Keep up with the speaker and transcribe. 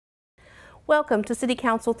Welcome to City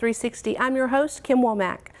Council 360. I'm your host, Kim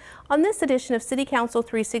Womack. On this edition of City Council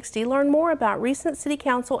 360, learn more about recent City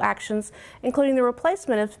Council actions, including the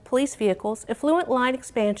replacement of police vehicles, effluent line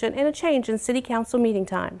expansion, and a change in City Council meeting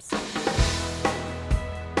times.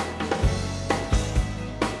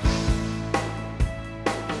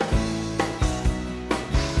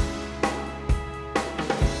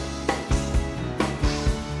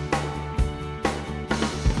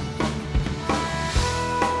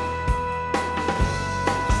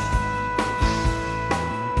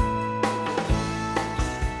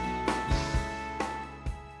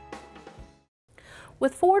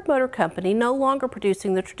 With Ford Motor Company no longer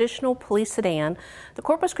producing the traditional police sedan, the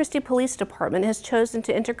Corpus Christi Police Department has chosen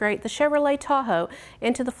to integrate the Chevrolet Tahoe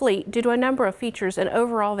into the fleet due to a number of features and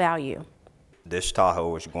overall value. This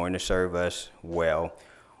Tahoe is going to serve us well.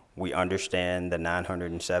 We understand the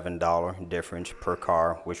 $907 difference per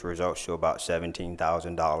car, which results to about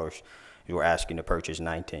 $17,000. We're asking to purchase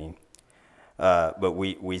 19. But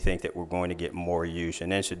we think that we're going to get more use,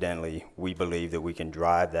 and incidentally, we believe that we can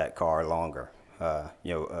drive that car longer.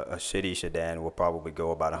 A city sedan will probably go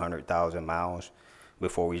about 100,000 miles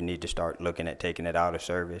before we need to start looking at taking it out of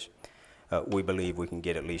service. We believe we can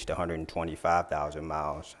get at least 125,000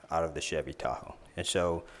 miles out of the Chevy Tahoe. And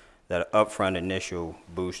so that upfront initial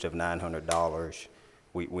boost of $900,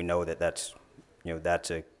 we know that that's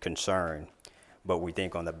a concern, but we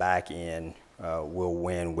think on the back end we'll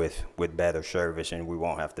win with better service, and we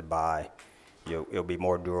won't have to buy. It'll be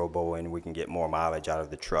more durable, and we can get more mileage out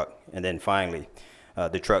of the truck. And then finally,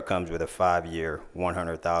 the truck comes with a 5-year,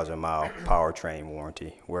 100,000-mile powertrain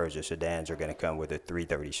warranty, whereas the sedans are going to come with a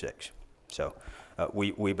 336. So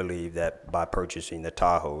we believe that by purchasing the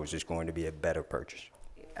Tahoes is going to be a better purchase.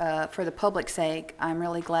 For the public's sake, I'm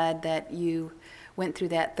really glad that you went through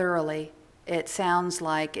that thoroughly. It sounds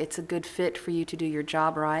like it's a good fit for you to do your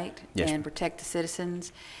job right. Yes, and protect the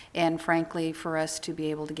citizens, and frankly for us to be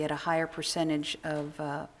able to get a higher percentage of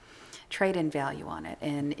trade-in value on it,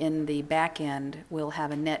 and in the back end we'll have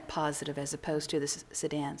a net positive as opposed to the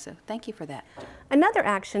sedan. So thank you for that. Another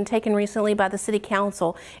action taken recently by the City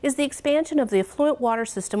Council is the expansion of the effluent water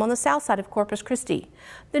system on the south side of Corpus Christi.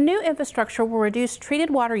 The new infrastructure will reduce treated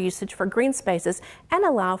water usage for green spaces and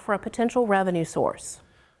allow for a potential revenue source.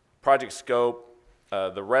 Project scope,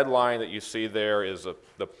 the red line that you see there is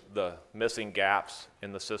the missing gaps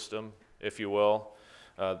in the system, if you will.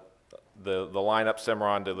 The line up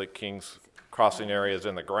Cimarron to the King's Crossing area is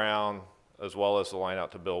in the ground, as well as the line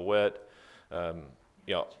out to Bill Witt.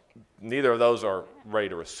 Neither of those are ready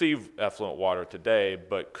to receive effluent water today,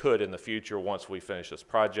 but could in the future once we finish this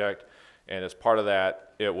project. And as part of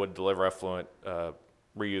that, it would deliver effluent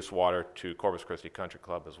reuse water to Corpus Christi Country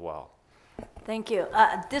Club as well. Thank you.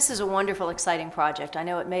 This is a wonderful, exciting project. I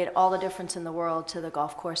know it made all the difference in the world to the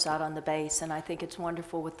golf course out on the base, and I think it's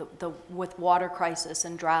wonderful with water crisis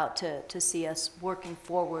and drought to see us working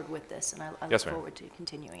forward with this, and I look forward to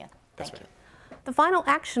continuing it. Thank you. The final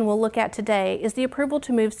action we'll look at today is the approval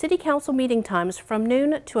to move City Council meeting times from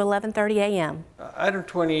noon to 11:30 a.m. Item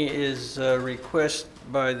 20 is a request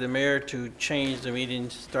by the mayor to change the meeting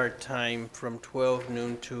start time from 12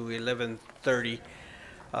 noon to 11:30.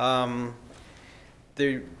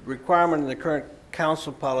 The requirement in the current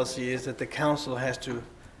council policy is that the council has to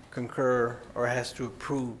concur or has to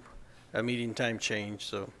approve a meeting time change,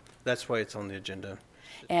 so that's why it's on the agenda.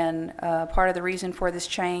 And part of the reason for this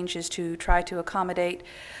change is to try to accommodate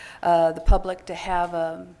the public to have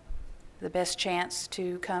the best chance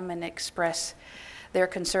to come and express their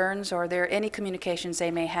concerns or any communications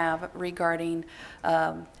they may have regarding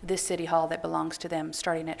this city hall that belongs to them.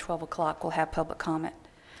 Starting at 12 o'clock, we'll have public comment.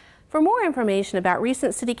 For more information about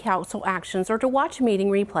recent City Council actions or to watch meeting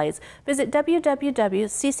replays, visit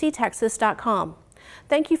www.cctexas.com.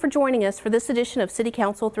 Thank you for joining us for this edition of City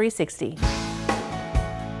Council 360.